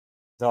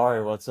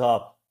Sorry, what's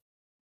up?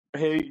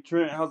 Hey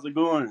Trent, how's it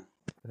going?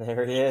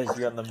 There he is.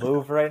 You on the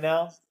move right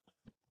now?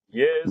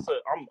 Yeah,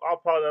 I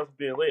apologize for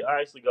being late.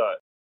 I actually got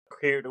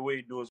carried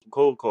away doing some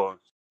cold calls.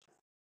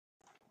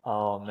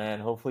 Oh man,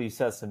 hopefully you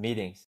set some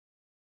meetings.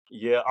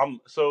 Yeah, and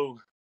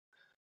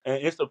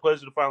it's a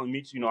pleasure to finally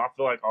meet you. I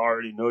feel like I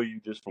already know you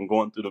just from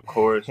going through the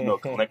course,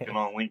 connecting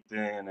on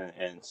LinkedIn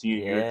and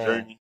seeing your Yeah.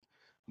 journey.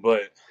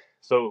 But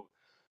so,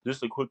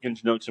 just a quick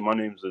introduction. My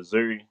name is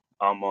Azuri.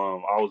 I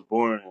was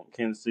born in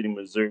Kansas City,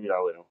 Missouri. I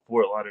live in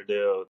Fort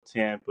Lauderdale,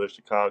 Tampa,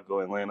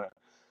 Chicago, Atlanta.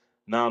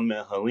 Now I'm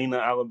in Helena,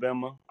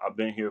 Alabama. I've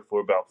been here for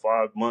about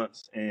 5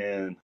 months,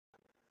 and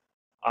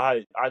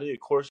I did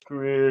course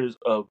careers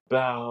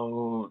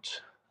about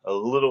a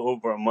little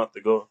over a month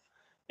ago,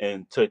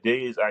 and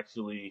today is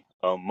actually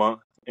a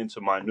month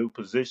into my new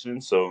position.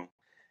 So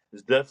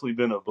it's definitely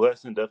been a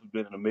blessing,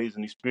 definitely been an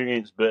amazing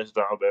experience, best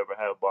job I've ever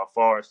had by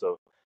far. So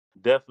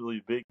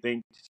definitely big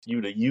thank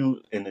you to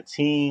you and the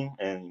team,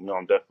 and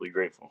I'm definitely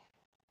grateful.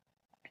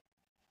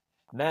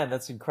 Man,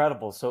 that's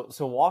incredible.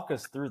 So walk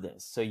us through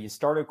this. So you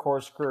started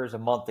Course Careers a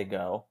month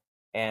ago,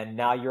 and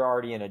now you're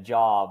already in a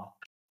job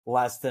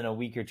less than a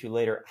week or two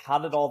later. How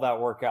did all that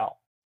work out?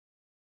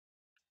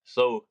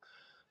 So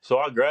so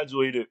I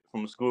graduated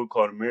from a school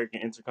called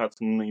American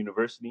Intercontinental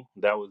University.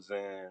 That was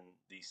in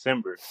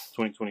December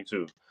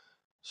 2022.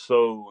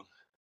 So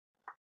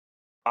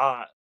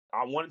I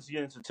I wanted to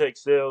get into tech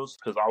sales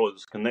because I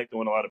was connecting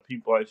with a lot of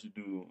people. I used to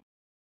do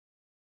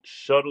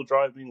shuttle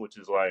driving, which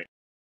is like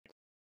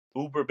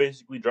Uber,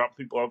 basically drop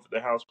people off at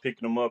the house,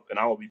 picking them up, and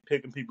I would be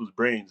picking people's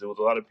brains. There was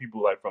a lot of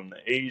people like from the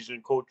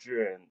Asian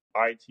culture, and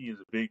IT is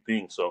a big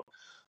thing. So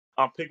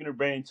I'm picking their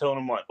brain, telling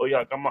them like, "Oh yeah,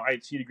 I got my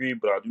IT degree,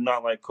 but I do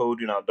not like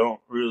coding. I'm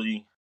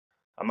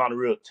not a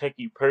real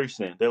techie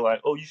person." They're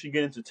like, "Oh, you should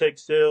get into tech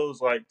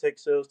sales, like tech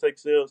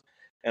sales."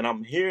 And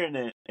I'm hearing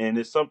it, and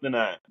it's something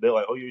that they're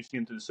like, "Oh, you should get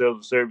into the sales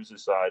and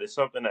services side." It's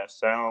something that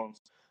sounds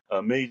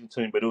amazing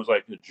to me, but it was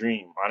like a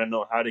dream. I didn't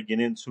know how to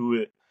get into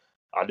it.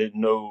 I didn't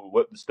know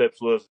what the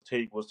steps was to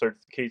take, what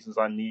certifications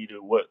I needed,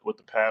 what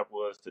the path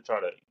was to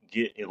try to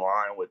get in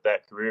line with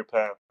that career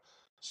path.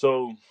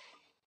 So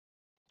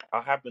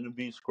I happened to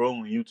be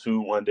scrolling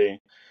YouTube one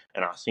day,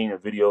 and I seen a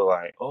video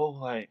like, "Oh,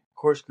 like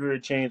course career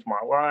changed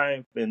my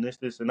life and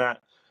this and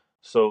that."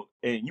 So,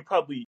 and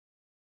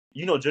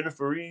you know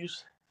Jennifer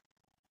Reeves.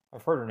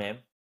 I've heard her name.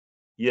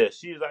 Yeah,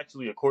 she is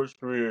actually a course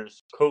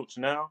careers coach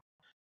now.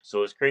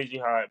 So it's crazy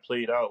how it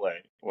played out.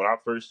 Like when I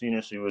first seen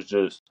her, she was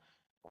just.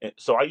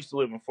 So I used to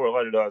live in Fort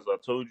Lauderdale, as I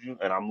told you,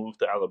 and I moved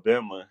to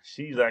Alabama.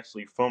 She's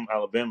actually from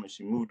Alabama.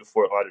 She moved to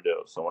Fort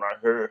Lauderdale. So when I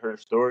heard her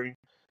story,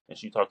 and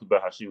she talked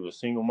about how she was a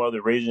single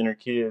mother raising her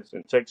kids,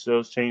 and tech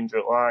sales changed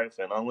her life,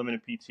 and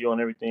unlimited PTO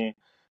and everything.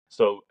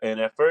 So,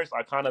 and at first,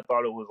 I kind of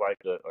thought it was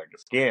like a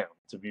scam,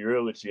 to be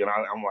real with you. And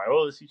I'm like,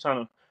 oh, is she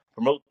trying to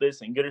promote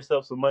this and get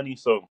herself some money?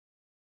 So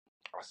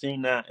I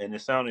seen that, and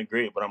it sounded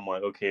great, but I'm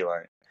like, okay,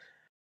 like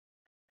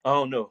I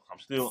don't know. I'm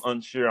still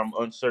unsure. I'm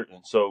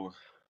uncertain. So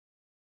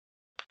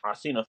I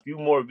seen a few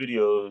more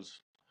videos.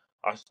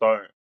 I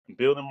start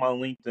building my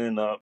LinkedIn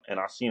up, and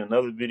I seen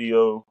another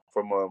video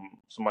from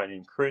somebody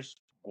named Chris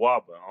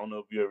Guaba. I don't know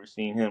if you ever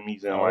seen him.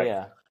 He's in Oh like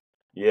yeah.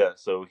 yeah.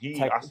 So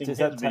Tech I seen is his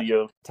that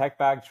video. Tech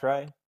Bag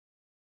Trey? Or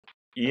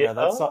Yeah.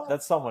 no,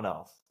 that's someone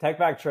else. Tech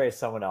Bag Trey is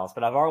someone else,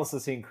 but I've also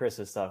seen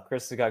Chris's stuff.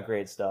 Chris has got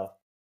great stuff.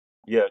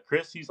 Yeah.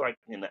 Chris. He's like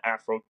in the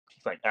Afro.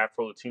 He's like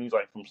Afro Latino. He's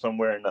like from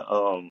somewhere in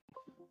the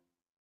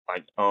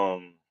like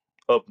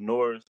up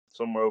north,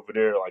 somewhere over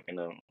there, like in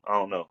the I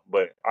don't know.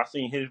 But I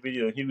seen his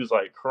video and he was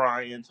like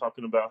crying,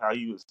 talking about how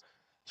he was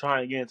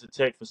trying to get into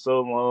tech for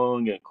so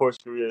long and course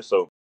career.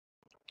 So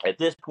at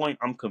this point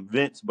I'm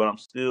convinced, but I'm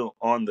still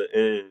on the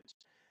edge.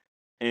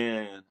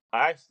 And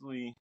I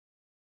actually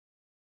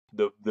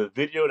the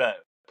video that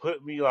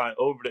put me like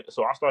over the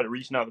so I started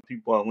reaching out to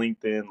people on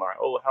LinkedIn like,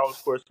 oh,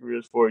 how's course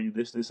careers for you?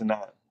 This and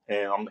that.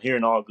 And I'm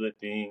hearing all good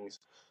things.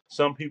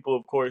 Some people,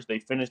 of course, they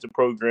finish the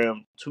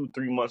program 2,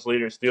 3 months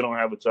later, still don't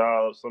have a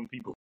job. Some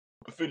people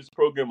finished the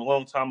program a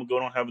long time ago,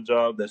 don't have a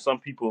job. Then some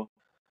people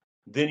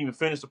didn't even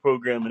finish the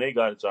program and they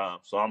got a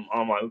job. So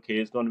I'm like, okay,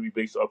 it's going to be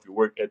based off your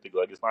work ethic.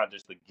 Like it's not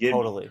just a gimme,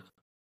 Totally.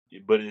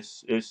 but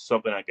it's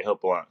something that can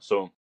help a lot.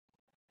 So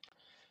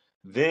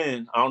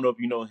then I don't know if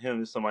you know him.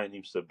 There's somebody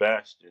named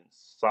Sebastian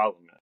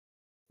Solomon.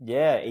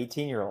 Yeah,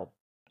 18-year-old.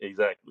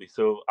 Exactly.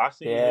 So I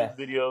seen his Yeah.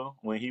 video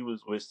when he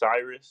was with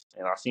Cyrus,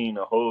 and I seen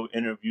the whole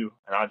interview,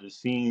 and I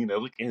just seen the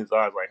look in his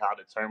eyes, like how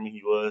determined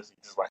he was.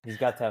 He's just like, He's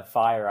got that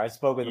fire. I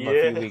spoke with him a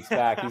few yeah, weeks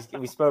back.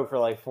 We spoke for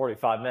like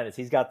 45 minutes.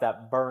 He's got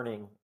that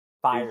burning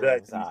fire in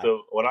his exactly. eye.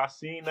 So when I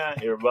seen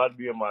that, it reminded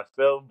me of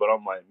myself, but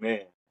I'm like,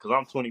 man, because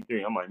I'm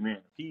 23. I'm like, man,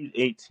 if he's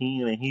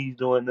 18 and he's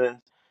doing this,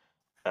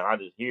 and I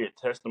just hear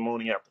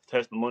testimony after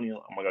testimony,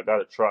 I'm like, I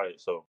gotta try it.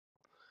 So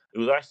it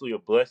was actually a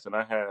blessing.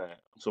 I had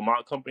so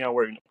my company I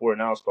work for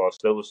now is called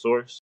Stellar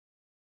Source.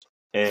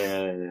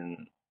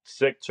 And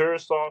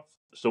Securisoft.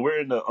 So we're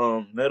in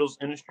the metals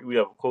industry. We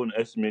have a quote and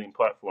estimating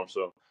platform.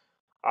 So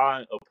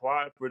I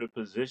applied for the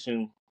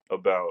position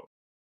about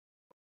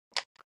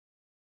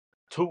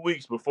 2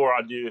 weeks before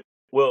I did.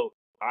 Well,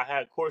 I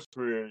had course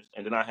careers,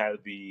 and then I had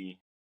the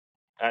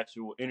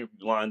actual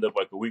interview lined up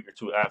like a week or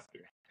two after.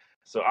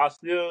 So I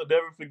still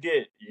never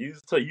forget. You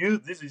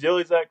this is your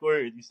exact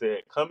words. You said,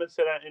 come into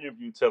that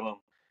interview, tell them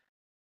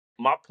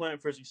my plan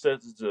for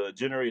success is to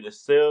generate a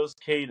sales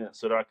cadence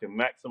so that I can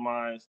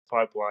maximize the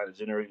pipeline and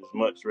generate as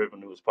much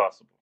revenue as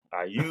possible.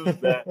 I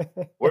used that,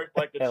 worked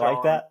like a I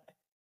like charm. that.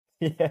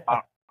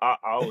 Yeah.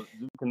 I was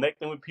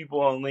connecting with people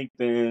on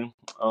LinkedIn.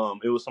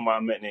 It was somebody I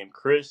met named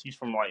Chris. He's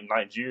from like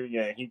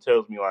Nigeria, and he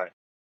tells me like,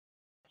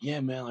 "Yeah,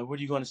 man, like, what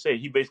are you going to say?"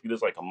 He basically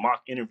does like a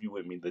mock interview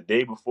with me the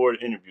day before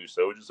the interview.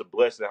 So it's just a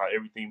blessing how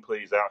everything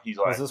plays out. He's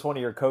Was like, this one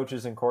of your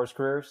coaches in course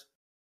careers?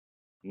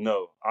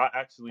 "No, I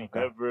actually Okay.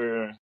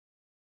 never."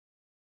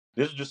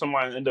 This is just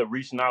somebody I ended up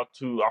reaching out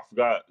to. I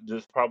forgot,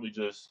 just probably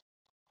just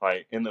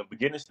like in the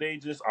beginning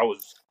stages, I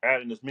was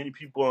adding as many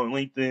people on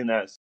LinkedIn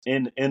that's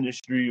in the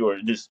industry or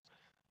just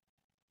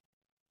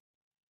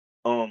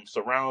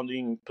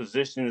surrounding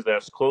positions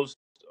that's close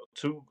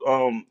to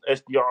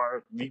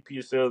SDR, VP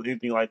of sales,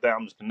 anything like that.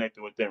 I'm just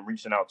connecting with them,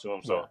 reaching out to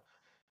them. Yeah. So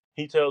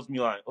he tells me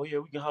like, "Oh yeah,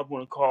 we can hop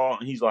on a call,"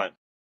 and he's like,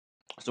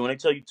 "So when they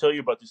tell you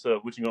about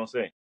yourself, what you gonna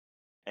say?"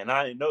 And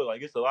I didn't know,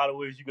 like, it's a lot of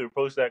ways you could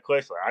approach that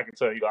question. Like, I can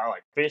tell you I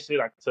like fishing.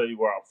 I can tell you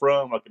where I'm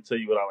from. I can tell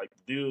you what I like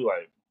to do,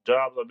 like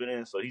jobs I've been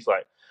in. So he's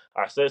like,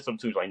 I said something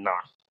to him, he's like,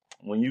 nah.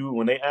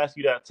 When they ask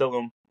you that, tell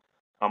them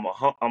I'm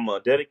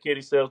a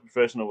dedicated sales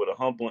professional with a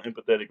humble and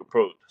empathetic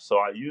approach. So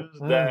I use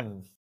that.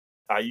 Mm.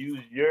 I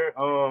use your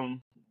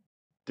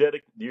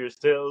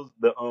sales,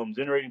 the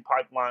generating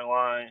pipeline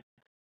line,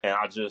 and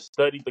I just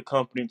studied the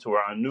company to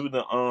where I knew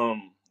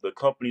the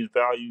company's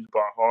values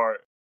by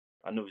heart.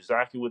 I knew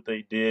exactly what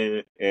they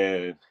did,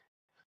 and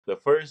the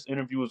first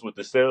interview was with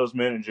the sales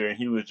manager, and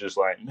he was just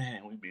like,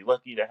 "Man, we'd be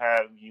lucky to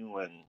have you."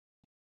 And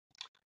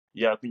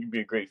yeah, I think you'd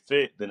be a great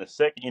fit. Then the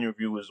second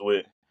interview was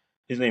with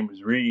his name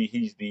is Reed.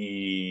 He's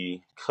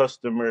the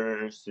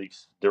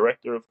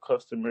director of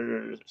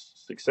customer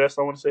success,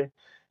 I want to say,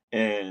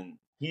 and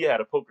he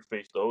had a poker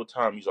face the whole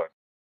time.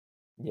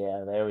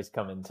 Yeah, they always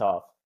come in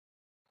tough.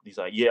 He's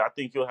like, "Yeah, I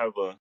think you'll have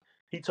a."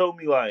 He told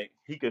me like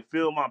he could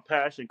feel my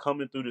passion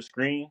coming through the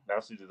screen.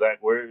 That's his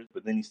exact words.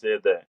 But then he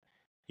said that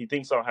he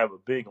thinks I'll have a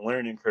big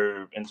learning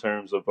curve in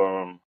terms of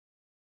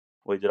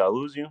Wait, did I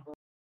lose you?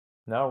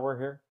 No, we're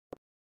here.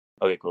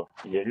 Okay, cool.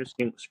 Yeah, your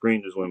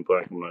screen just went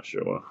black. I'm not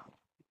sure why.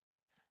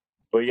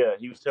 But yeah,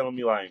 he was telling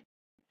me like,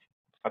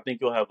 I think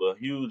you'll have a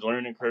huge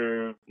learning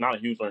curve. Not a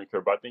huge learning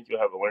curve, but I think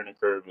you'll have a learning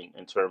curve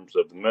in terms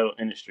of the metal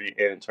industry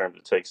and in terms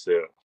of tech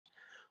sales.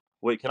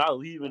 Wait, can I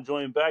leave and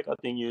join back? I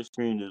think your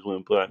screen just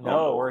went black. I don't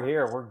No, know we're why.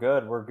 here. We're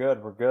good. We're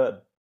good. We're good.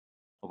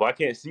 But I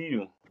can't see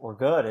you. We're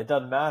good. It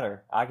doesn't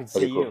matter. I can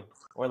see Okay, cool. you.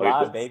 We're Okay, cool.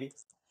 live, baby.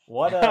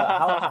 What Okay,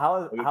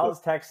 how cool.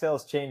 has tech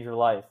sales changed your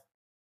life?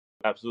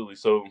 Absolutely.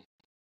 So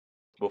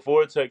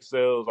before tech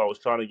sales, I was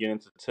trying to get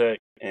into tech,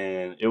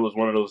 and it was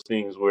one of those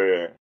things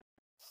where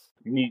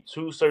you need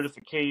 2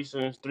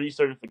 certifications, 3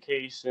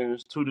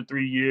 certifications, 2 to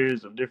 3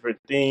 years of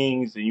different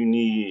things, and you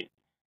need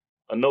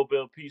a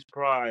Nobel Peace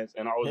Prize.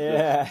 And I was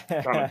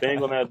just trying to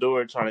bang on Yeah. that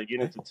door, trying to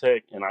get into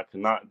tech, and I could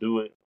not do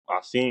it.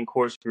 I seen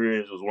course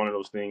careers was one of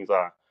those things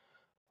I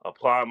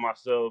applied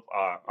myself.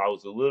 I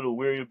was a little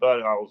weary about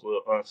it. I was a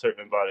little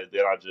uncertain about it.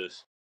 Then I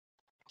just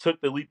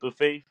took the leap of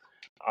faith.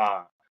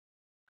 Uh,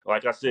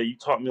 like I said, you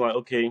taught me like,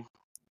 okay,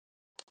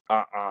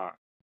 I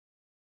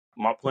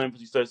my plan for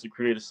success is to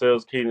create a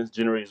sales cadence,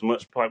 generate as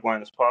much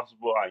pipeline as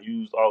possible. I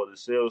used all of the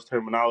sales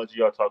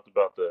terminology. I talked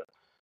about the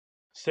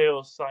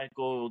sales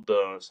cycle,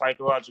 the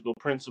psychological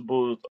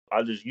principles.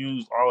 I just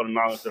used all of the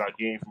knowledge that I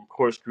gained from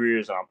course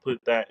careers, and I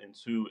put that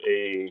into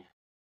a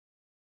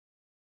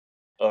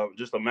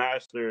just a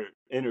master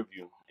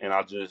interview, and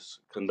I just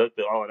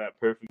conducted all of that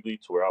perfectly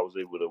to where I was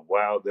able to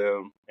wow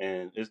them,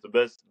 and it's the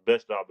best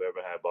job I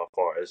ever had by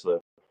far. It's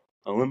a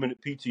unlimited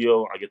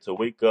PTO. I get to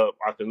wake up.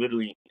 I can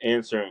literally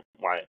answer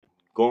like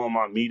go on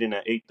my meeting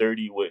at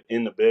 8:30 with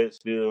in the bed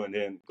still, and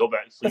then go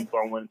back to sleep if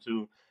I wanted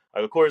to.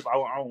 Like, of course, I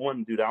don't want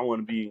to do that. I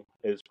want to be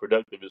as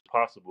productive as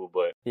possible,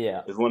 but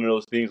Yeah. it's one of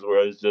those things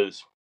where it's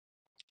just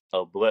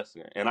a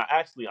blessing. And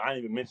I didn't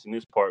even mention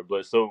this part,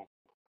 but so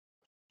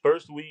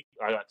first week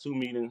I got 2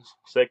 meetings.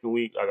 Second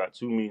week I got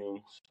 2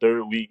 meetings.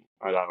 Third week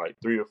I got like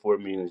 3 or 4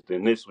 meetings.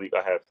 Then this week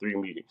I have 3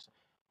 meetings,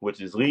 which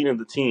is leading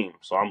the team.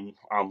 So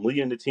I'm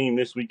leading the team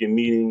this week in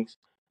meetings.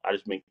 I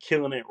just been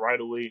killing it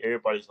right away.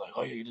 Everybody's like,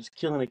 "Oh yeah, you're just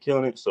killing it,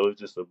 killing it." So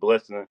it's just a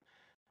blessing.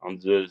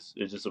 It's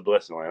just a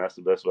blessing. Like that's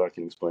the best way I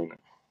can explain it.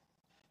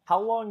 How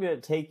long did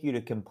it take you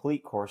to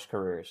complete course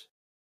careers?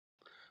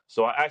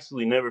 So I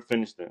actually never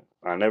finished it.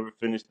 I never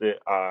finished it.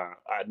 I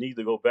need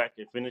to go back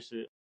and finish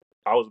it.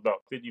 I was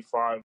about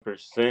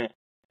 55%,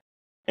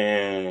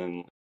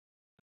 and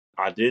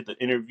I did the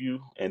interview,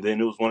 and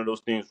then it was one of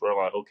those things where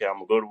like, okay, I'm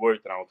gonna go to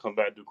work, then I'm gonna come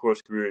back and do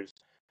course careers,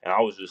 and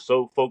I was just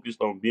so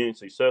focused on being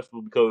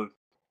successful because,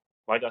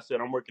 like I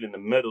said, I'm working in the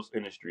metals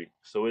industry,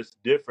 so it's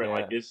different.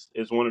 Like Yeah.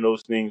 it's one of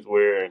those things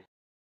where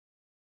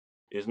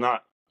it's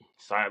not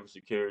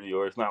cybersecurity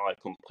or it's not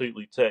like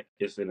completely tech.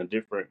 It's in a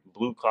different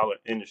blue collar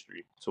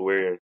industry to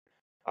where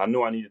I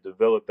knew I needed to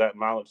develop that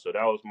knowledge. So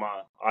that was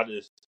I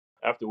just,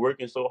 after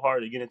working so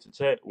hard to get into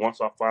tech,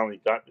 once I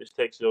finally got this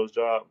tech sales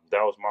job,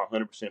 that was my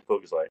 100%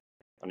 focus. Like,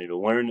 I need to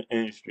learn the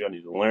industry. I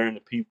need to learn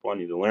the people. I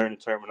need to learn the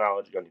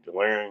terminology. I need to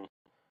learn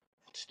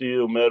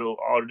steel, metal,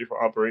 all the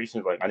different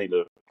operations. Like, I need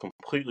to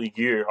completely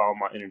gear all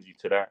my energy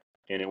to that.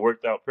 And it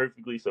worked out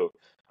perfectly. So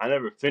I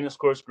never finished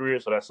course career.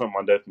 So that's something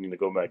I definitely need to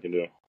go back and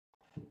do.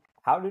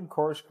 How did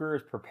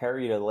CourseCareers prepare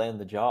you to land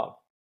the job?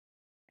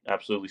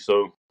 Absolutely.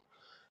 So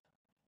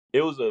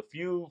it was a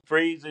few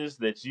phrases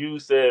that you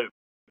said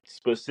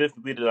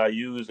specifically that I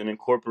used and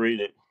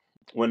incorporated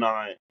when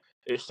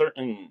it's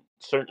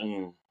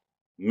certain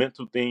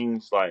mental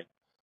things like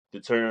the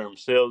term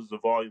sales is a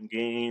volume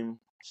game,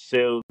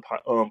 sales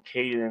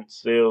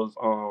cadence, sales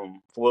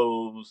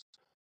flows,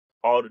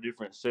 all the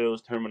different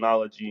sales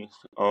terminology.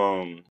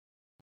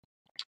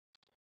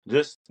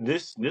 This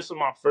is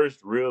my first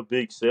real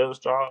big sales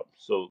job.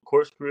 So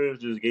Course Careers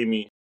just gave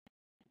me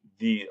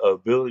the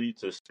ability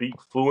to speak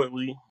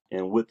fluently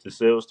and with the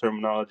sales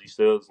terminology,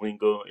 sales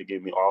lingo. It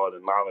gave me all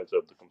the knowledge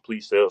of the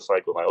complete sales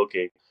cycle. Like,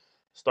 okay,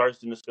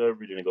 starts in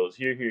discovery, then it goes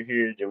here, here,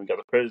 here. Then we got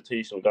the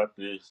presentation. We got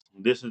this.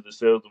 This is the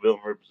sales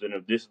development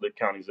representative. This is the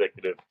account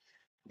executive.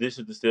 This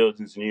is the sales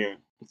engineer.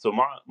 So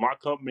my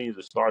company is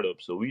a startup,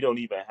 so we don't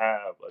even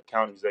have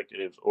account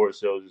executives or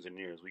sales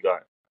engineers. We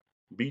got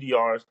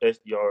BDRs,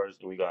 SDRs,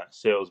 and we got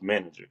sales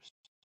managers.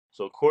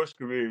 So Course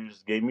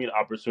Careers gave me the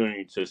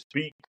opportunity to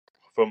speak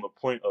from a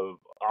point of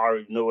I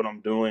already know what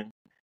I'm doing,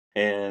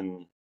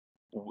 and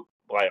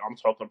like I'm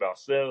talking about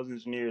sales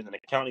engineers and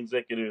account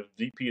executives,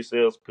 VP of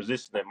sales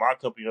positions that my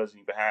company doesn't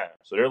even have.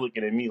 So they're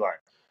looking at me like,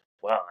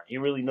 wow, he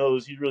really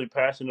knows. He's really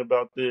passionate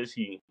about this.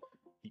 He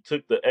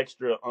took the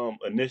extra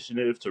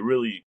initiative to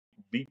really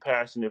be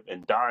passionate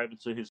and dive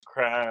into his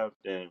craft.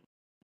 And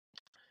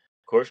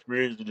Course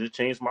Careers just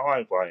changed my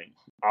life. Like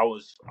I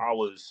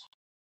was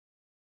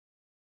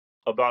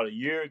about a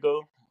year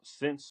ago,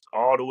 since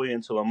all the way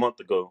until a month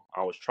ago,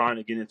 I was trying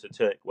to get into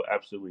tech with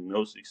absolutely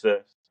no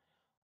success.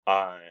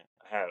 I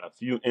had a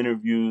few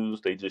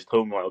interviews. They just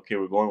told me like, okay,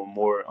 we're going with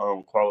more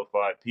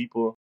qualified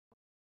people.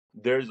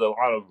 There's a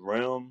lot of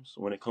realms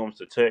when it comes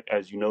to tech,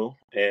 as you know,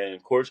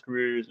 and Course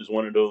Careers is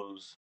one of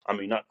those. I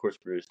mean, not Course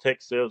Careers.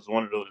 Tech sales is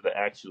one of those that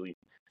actually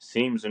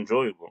seems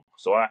enjoyable.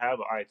 So I have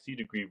an IT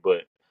degree,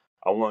 but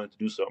I wanted to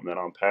do something that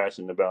I'm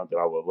passionate about, that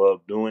I would love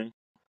doing.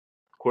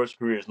 Course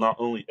Careers not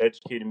only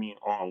educated me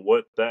on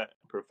what that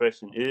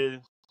profession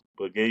is,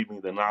 but gave me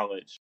the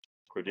knowledge,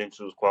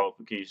 credentials,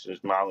 qualifications,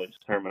 knowledge,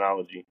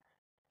 terminology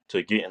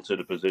to get into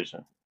the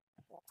position.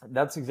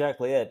 That's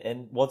exactly it.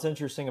 And what's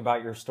interesting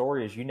about your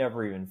story is you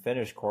never even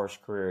finished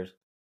CourseCareers,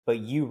 but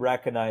you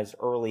recognized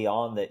early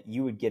on that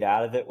you would get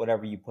out of it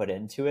whatever you put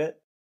into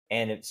it.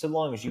 And so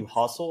long as you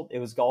hustled, it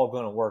was all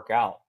going to work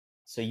out.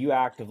 So you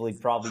actively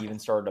probably even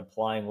started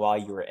applying while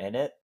you were in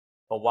it.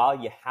 But while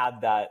you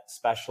had that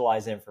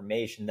specialized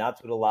information,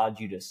 that's what allowed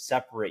you to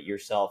separate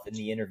yourself in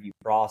the interview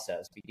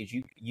process, because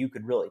you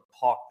could really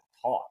talk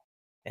the talk.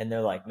 And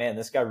they're like, man,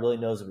 this guy really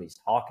knows what he's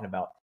talking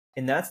about.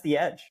 And that's the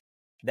edge.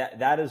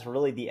 That is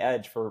really the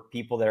edge for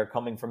people that are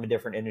coming from a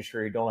different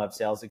industry or don't have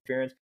sales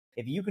experience.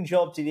 If you can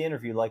show up to the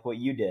interview like what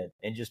you did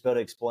and just be able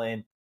to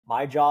explain,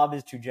 my job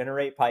is to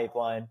generate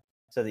pipeline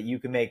so that you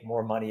can make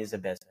more money as a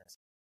business.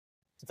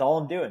 That's all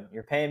I'm doing.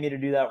 You're paying me to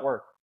do that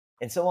work.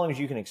 And so long as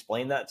you can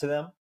explain that to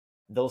them,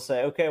 they'll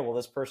say, okay, well,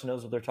 this person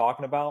knows what they're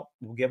talking about.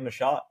 We'll give them a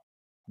shot.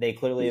 They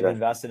clearly have Exactly.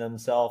 invested in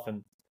themselves.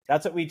 And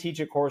that's what we teach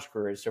at Course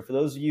Careers. So for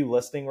those of you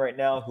listening right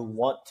now who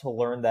want to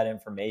learn that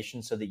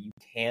information so that you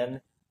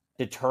can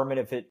determine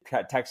if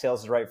tech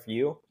sales is right for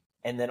you,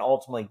 and then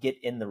ultimately get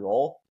in the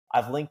role,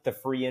 I've linked the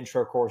free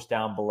intro course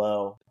down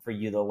below for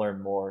you to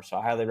learn more. So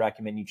I highly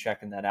recommend you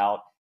checking that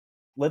out.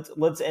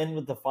 Let's end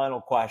with the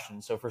final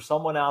question. So for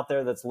someone out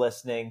there that's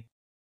listening,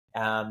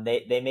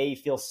 they may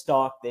feel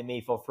stuck, they may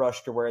feel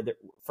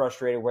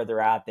frustrated where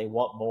they're at. They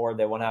want more.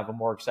 They want to have a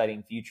more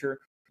exciting future.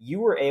 You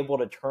were able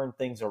to turn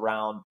things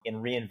around and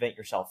reinvent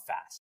yourself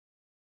fast,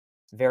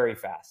 very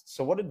fast.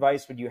 So what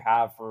advice would you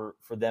have for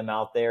them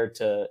out there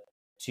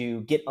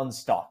to get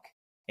unstuck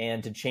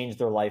and to change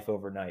their life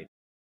overnight?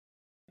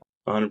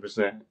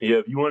 100%. Yeah,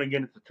 if you want to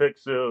get into tech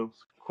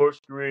sales, Course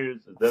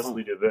Careers is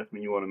definitely the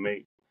investment you want to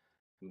make.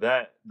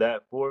 That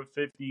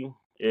 450,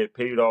 it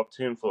paid off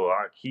tenfold.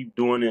 I keep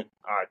doing it.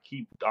 I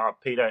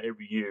pay that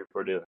every year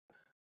for the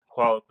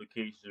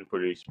qualification, for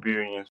the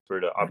experience, for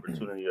the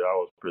opportunity that I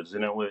was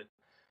presented with.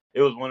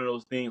 It was one of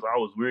those things I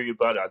was weary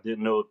about it. I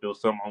didn't know if it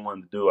was something I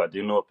wanted to do. I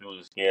didn't know if it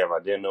was a scam.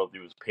 I didn't know if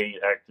it was paid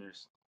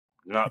actors.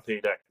 Not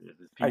paid actors.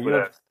 It's Are people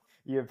that,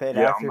 you a paid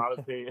yeah, I'm actor? not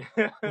a paid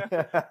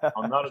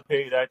I'm not a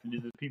paid actor.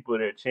 This is people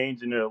that are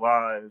changing their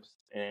lives,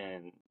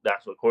 and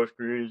that's what Course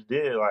Careers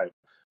did. Like,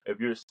 if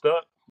you're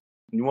stuck,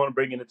 you want to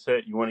break into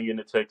tech, you want to get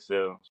into tech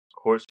sales,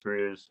 Course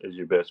Careers is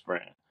your best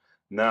friend.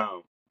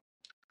 Now,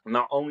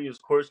 not only is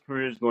Course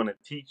Careers going to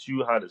teach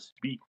you how to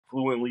speak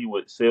fluently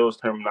with sales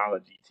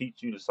terminology,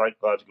 teach you the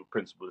psychological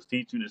principles,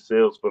 teach you the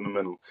sales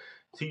fundamentals,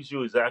 teach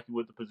you exactly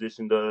what the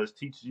position does,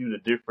 teach you the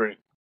different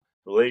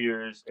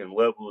layers and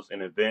levels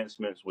and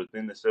advancements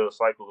within the sales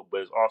cycle,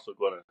 but it's also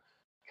going to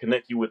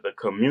connect you with a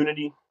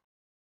community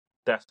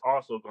that's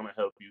also going to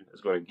help you.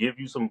 It's going to give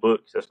you some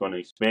books that's going to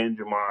expand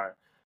your mind,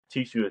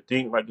 teach you to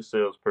think like a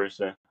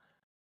salesperson,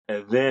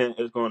 and then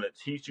it's going to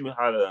teach you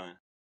how to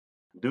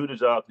do the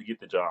job to get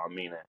the job. I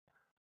mean,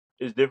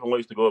 it's different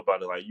ways to go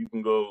about it. Like you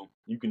can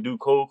do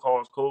cold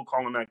calls, cold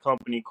calling that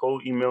company,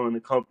 cold emailing the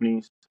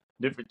companies,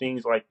 different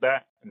things like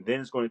that. And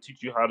then it's going to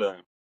teach you how to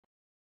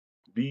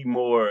be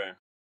more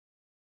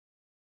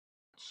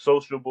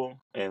sociable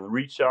and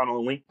reach out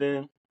on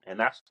LinkedIn. And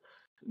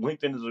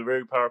LinkedIn is a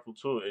very powerful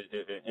tool.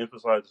 It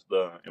emphasizes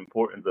the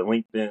importance of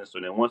LinkedIn. So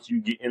then once you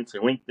get into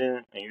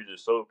LinkedIn and you're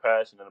just so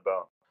passionate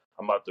about,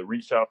 I'm about to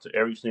reach out to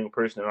every single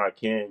person that I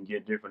can,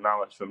 get different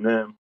knowledge from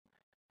them,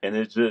 and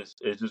it's just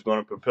going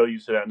to propel you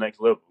to that next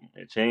level.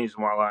 It changed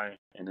my life,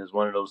 and it's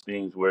one of those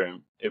things where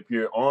if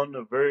you're on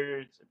the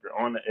verge, if you're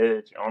on the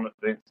edge, you're on the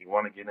fence, you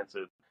want to get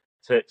into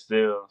tech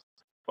sales,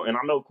 and I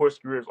know Course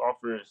Careers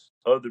offers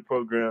other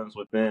programs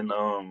within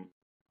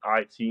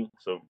IT,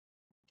 so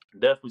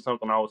definitely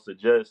something I would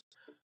suggest.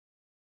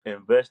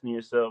 Invest in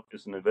yourself.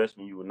 It's an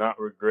investment you will not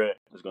regret.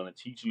 It's going to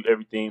teach you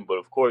everything, but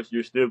of course,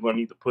 you're still going to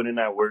need to put in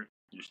that work.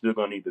 You're still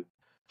going to need to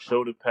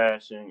show the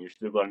passion. You're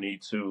still going to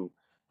need to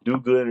do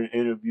good in an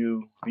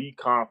interview, be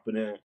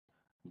confident,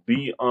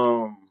 be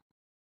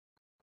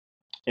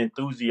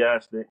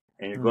enthusiastic,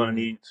 and you're going to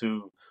need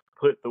to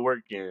put the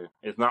work in.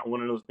 It's not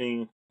one of those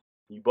things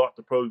you bought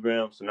the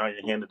program, so now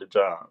you're handed the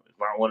job. It's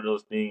not one of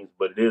those things,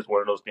 but it is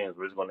one of those things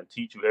where it's going to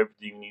teach you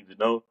everything you need to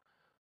know,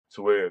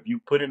 to where if you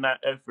put in that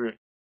effort,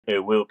 it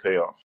will pay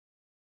off.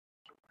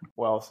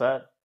 Well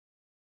said.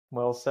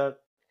 Well said.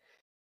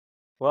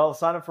 Well,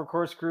 sign up for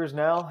Course Careers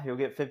now. You'll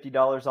get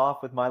 $50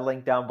 off with my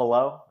link down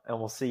below, and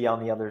we'll see you on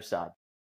the other side.